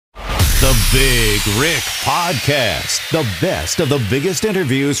The Big Rick Podcast. The best of the biggest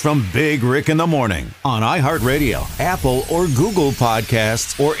interviews from Big Rick in the Morning on iHeartRadio, Apple or Google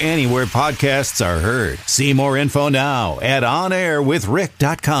Podcasts, or anywhere podcasts are heard. See more info now at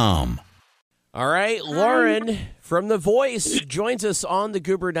onairwithrick.com. All right, Lauren from The Voice joins us on the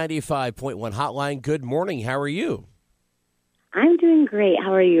Goober 95.1 hotline. Good morning. How are you? I'm doing great.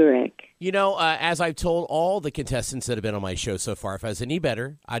 How are you, Rick? You know, as I've told all the contestants that have been on my show so far, if I was any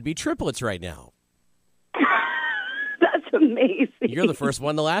better, I'd be triplets right now. That's amazing. You're the first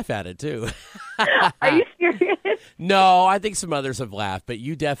one to laugh at it, too. Are you serious? No, I think some others have laughed, but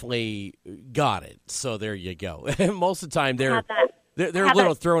you definitely got it. So there you go. Most of the time, they're a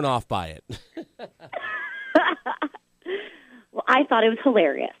little thrown off by it. Well, I thought it was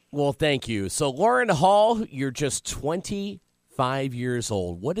hilarious. Well, thank you. So, Lauren Hall, you're just 25 years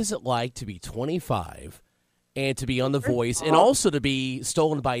old. What is it like to be 25 and to be on The Voice and also to be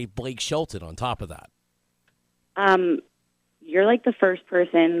stolen by Blake Shelton on top of that? You're like the first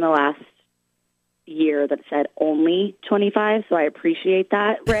person in the last year that said only 25, so I appreciate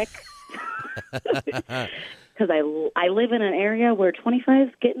that, Rick. Because I live in an area where 25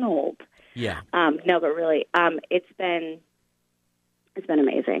 is getting old. Yeah. No, but really, it's been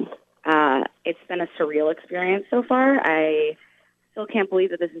amazing. It's been a surreal experience so far. I still can't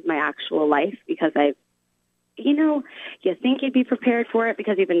believe that this is my actual life because you think you'd be prepared for it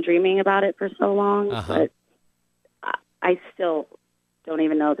because you've been dreaming about it for so long, but I still don't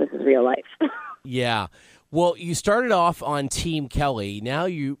even know if this is real life. Yeah. Well, you started off on Team Kelly. Now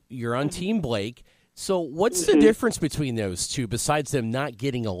you're on Team Blake. So what's the difference between those two besides them not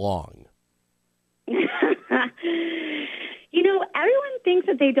getting along? Everyone thinks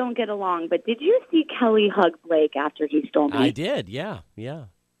that they don't get along, but did you see Kelly hug Blake after he stole me? I did, yeah.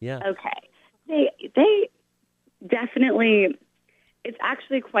 Okay. They definitely, it's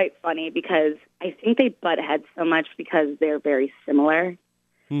actually quite funny because I think they butt heads so much because they're very similar.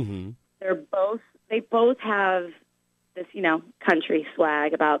 Mm-hmm. They both have this, country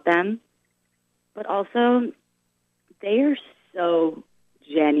swag about them, but also they are so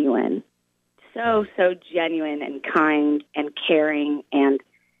genuine. So genuine and kind and caring and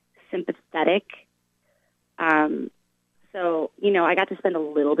sympathetic. So, I got to spend a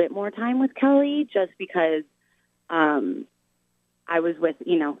little bit more time with Kelly just because I was with,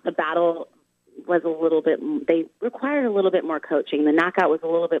 the battle was a little bit, they required a little bit more coaching. The knockout was a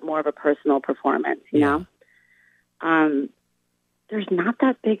little bit more of a personal performance, you know? There's not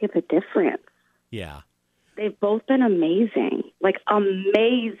that big of a difference. Yeah. They've both been amazing,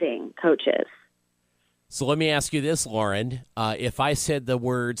 amazing coaches. So let me ask you this, Lauren. If I said the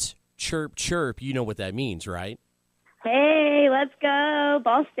words chirp, chirp, you know what that means, right? Hey, let's go,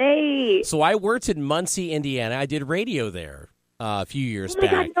 Ball State. So I worked in Muncie, Indiana. I did radio there a few years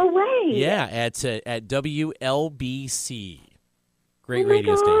back. God, no way. Yeah, at WLBC. Great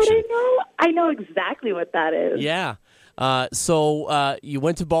radio station. I know exactly what that is. Yeah. So you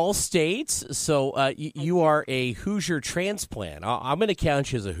went to Ball State. So you are a Hoosier transplant. I'm going to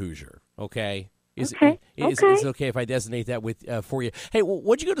count you as a Hoosier, okay? Is it okay if I designate that for you? Hey,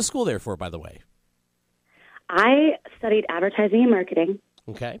 what'd you go to school there for, by the way? I studied advertising and marketing.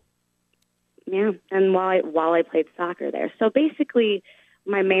 Okay. Yeah, and while I played soccer there. So basically,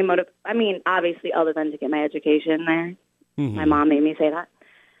 my main motive, obviously other than to get my education there, my mom made me say that.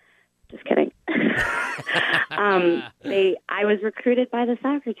 Just kidding. I was recruited by the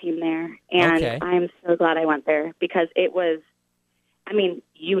soccer team there, and I'm so glad I went there because it was,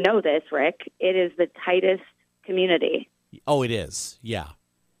 this, Rick. It is the tightest community. Oh, it is. Yeah.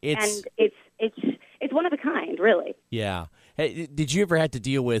 It's one of a kind, really. Yeah. Hey, did you ever have to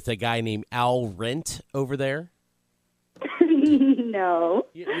deal with a guy named Al Rent over there? No.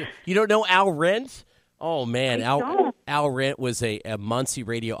 You don't know Al Rent? Oh, man. Al Rent was a Muncie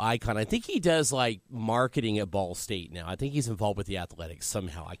radio icon. I think he does, marketing at Ball State now. I think he's involved with the athletics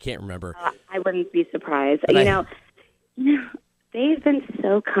somehow. I can't remember. I wouldn't be surprised. They've been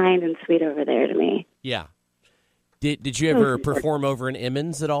so kind and sweet over there to me. Yeah. Did you ever perform over in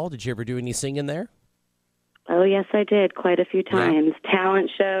Emmons at all? Did you ever do any singing there? Oh, yes, I did quite a few times. Yeah.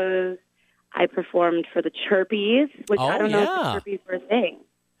 Talent shows. I performed for the Chirpies, which I don't know if the Chirpies were a thing.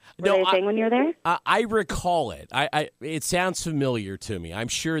 Were they a thing when you were there? I recall it. It sounds familiar to me. I'm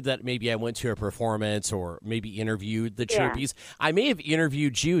sure that maybe I went to a performance or maybe interviewed the Chirpies. I may have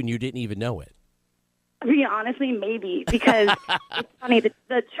interviewed you and you didn't even know it. Honestly, maybe, because it's funny.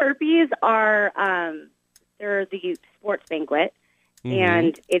 The Chirpies are they're the sports banquet,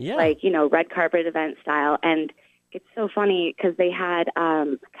 and it's red carpet event style. And it's so funny because they had,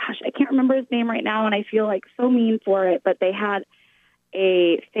 I can't remember his name right now, and I feel so mean for it, but they had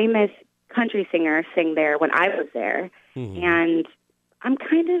a famous country singer sing there when I was there. Mm-hmm. And I'm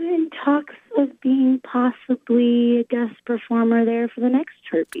kind of in talks of being possibly a guest performer there for the next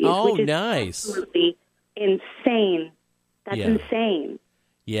Turpies. Oh, which is nice. absolutely insane. That's insane.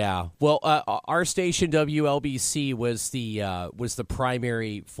 Yeah. Well, our station WLBC was the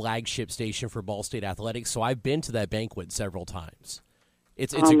primary flagship station for Ball State Athletics, so I've been to that banquet several times.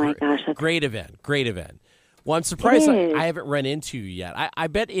 It's a great event. Great event. Well, I'm surprised I haven't run into you yet. I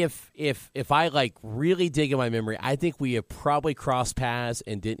bet if I like really dig in my memory, I think we have probably crossed paths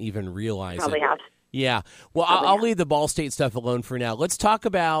and didn't even realize probably it. Have. Yeah. Well, I'll leave the Ball State stuff alone for now. Let's talk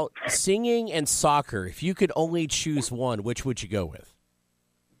about singing and soccer. If you could only choose one, which would you go with?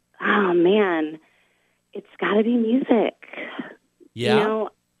 Oh, man. It's got to be music. Yeah. You know,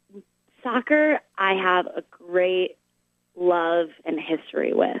 soccer, I have a great love and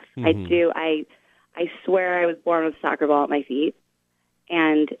history with. Mm-hmm. I do. I swear I was born with a soccer ball at my feet,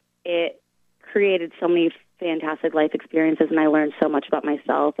 and it created so many fantastic life experiences, and I learned so much about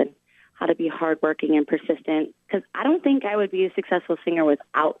myself and how to be hardworking and persistent, because I don't think I would be a successful singer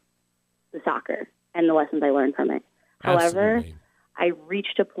without the soccer and the lessons I learned from it. However, Absolutely. I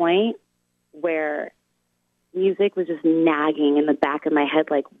reached a point where music was just nagging in the back of my head,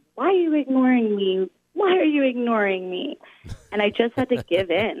 like, why are you ignoring me? Why are you ignoring me? And I just had to give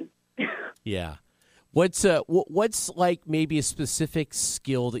in. Yeah. What's like maybe a specific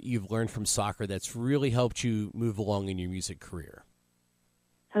skill that you've learned from soccer that's really helped you move along in your music career?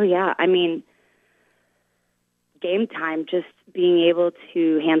 Oh, yeah. I mean, game time, just being able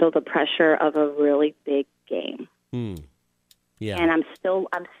to handle the pressure of a really big game. Yeah. And I'm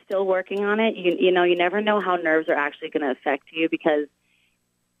still working on it. You know, you never know how nerves are actually going to affect you, because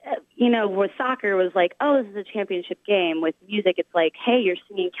you know, with soccer, it was like, oh, this is a championship game. With music, it's like, hey, you're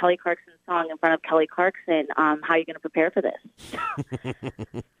singing Kelly Clarkson's song in front of Kelly Clarkson. How are you going to prepare for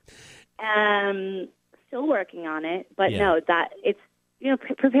this? Still working on it, but no, that it's, you know,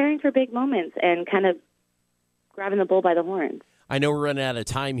 preparing for big moments and kind of grabbing the bull by the horns. I know we're running out of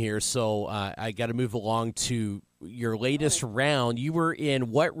time here, so I got to move along to your latest round. You were in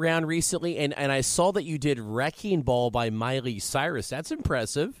what round recently? And I saw that you did Wrecking Ball by Miley Cyrus. That's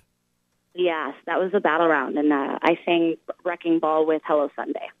impressive. Yes, that was a battle round, and I sang Wrecking Ball with Hello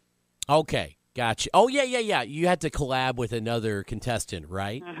Sunday. Okay, gotcha. Oh, yeah. You had to collab with another contestant,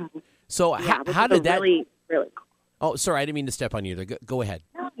 right? Mm-hmm. So how did that... Really, really cool. Oh, sorry, I didn't mean to step on you there. Go ahead.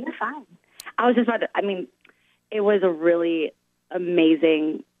 No, you're fine. I was just about to, I mean, it was a really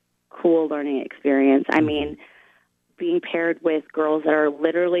amazing, cool learning experience. I mean, being paired with girls that are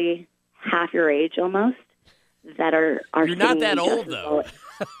literally half your age almost, that are You're not that old, though.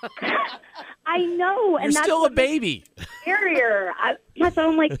 I know. You're still a baby. Scarier. That's why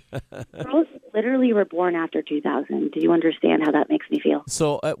I'm like, girls literally were born after 2000. Do you understand how that makes me feel?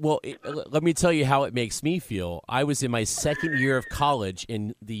 So, let me tell you how it makes me feel. I was in my second year of college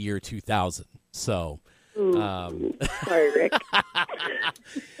in the year 2000. So... Sorry, Rick.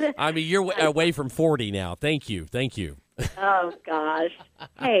 I mean, you're away from 40 now. Thank you. Oh, gosh.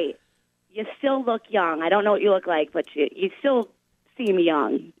 Hey, you still look young. I don't know what you look like, but you still seem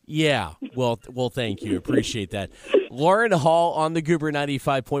young. Yeah. Well, thank you. Appreciate that. Lauren Hall on the Goober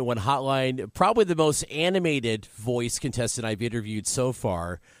 95.1 hotline, probably the most animated voice contestant I've interviewed so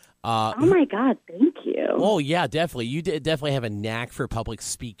far. Oh, my God. Thank you. Oh, yeah, definitely. You definitely have a knack for public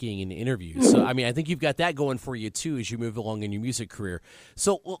speaking and interviews. So, I mean, I think you've got that going for you, too, as you move along in your music career.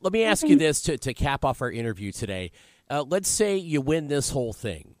 So let me ask you this to cap off our interview today. Let's say you win this whole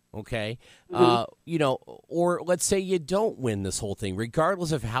thing, okay? You know, or let's say you don't win this whole thing.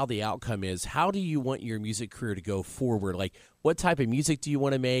 Regardless of how the outcome is, how do you want your music career to go forward? Like, what type of music do you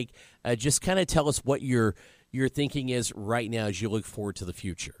want to make? Just kind of tell us what your thinking is right now as you look forward to the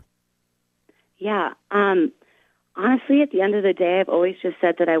future. Yeah. Honestly, at the end of the day, I've always just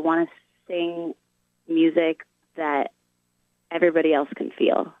said that I want to sing music that everybody else can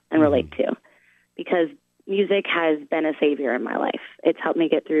feel and relate to, because music has been a savior in my life. It's helped me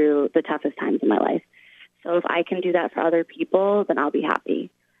get through the toughest times in my life. So if I can do that for other people, then I'll be happy.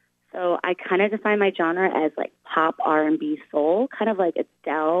 So I kind of define my genre as like pop, R&B, soul, kind of like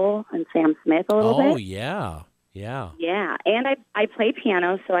Adele and Sam Smith a little bit. Oh, yeah. Yeah, and I play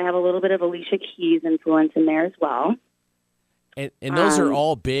piano, so I have a little bit of Alicia Keys influence in there as well. And those are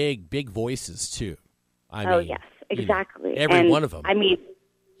all big voices, too. I mean, yes, exactly. Every one of them. I mean,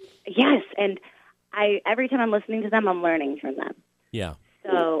 yes, and every time I'm listening to them, I'm learning from them. Yeah.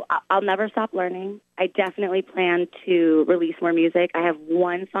 So I'll never stop learning. I definitely plan to release more music. I have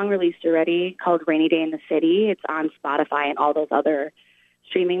one song released already called Rainy Day in the City. It's on Spotify and all those other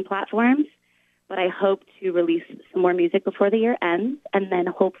streaming platforms. But I hope to release some more music before the year ends, and then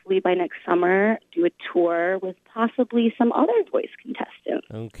hopefully by next summer do a tour with possibly some other voice contestants.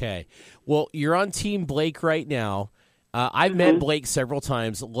 Okay. Well, you're on Team Blake right now. I've met Blake several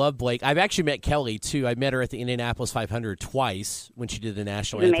times. Love Blake. I've actually met Kelly, too. I met her at the Indianapolis 500 twice when she did the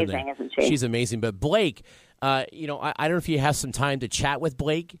national anthem. She's amazing, isn't she? She's amazing. But Blake, I don't know if you have some time to chat with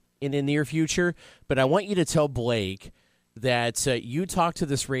Blake in the near future, but I want you to tell Blake that you talked to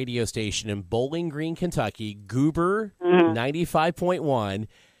this radio station in Bowling Green, Kentucky, Goober 95.1,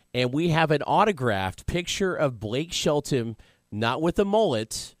 and we have an autographed picture of Blake Shelton, not with a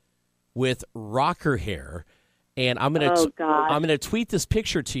mullet, with rocker hair. And I'm gonna tweet this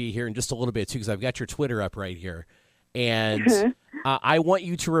picture to you here in just a little bit too, because I've got your Twitter up right here. And I want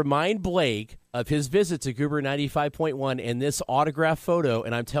you to remind Blake of his visit to Goober 95.1 and this autograph photo.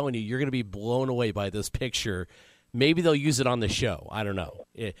 And I'm telling you, you're going to be blown away by this picture. Maybe they'll use it on the show. I don't know.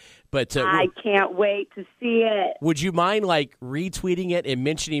 But I can't wait to see it. Would you mind retweeting it and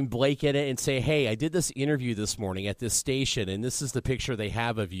mentioning Blake in it and say, hey, I did this interview this morning at this station, and this is the picture they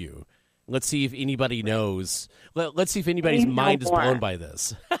have of you. Let's see if anybody knows. Let's see if anybody's mind is blown by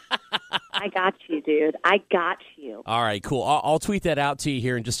this. I got you, dude. I got you. All right, cool. I'll tweet that out to you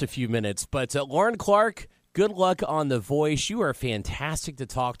here in just a few minutes. But Lauren Clark, good luck on The Voice. You are fantastic to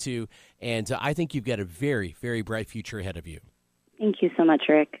talk to, and I think you've got a very, very bright future ahead of you. Thank you so much,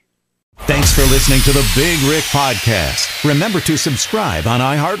 Rick. Thanks for listening to the Big Rick Podcast. Remember to subscribe on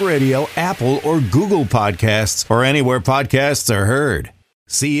iHeartRadio, Apple, or Google Podcasts, or anywhere podcasts are heard.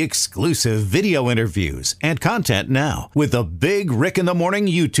 See exclusive video interviews and content now with the Big Rick in the Morning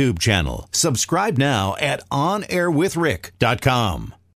YouTube channel. Subscribe now at onairwithrick.com.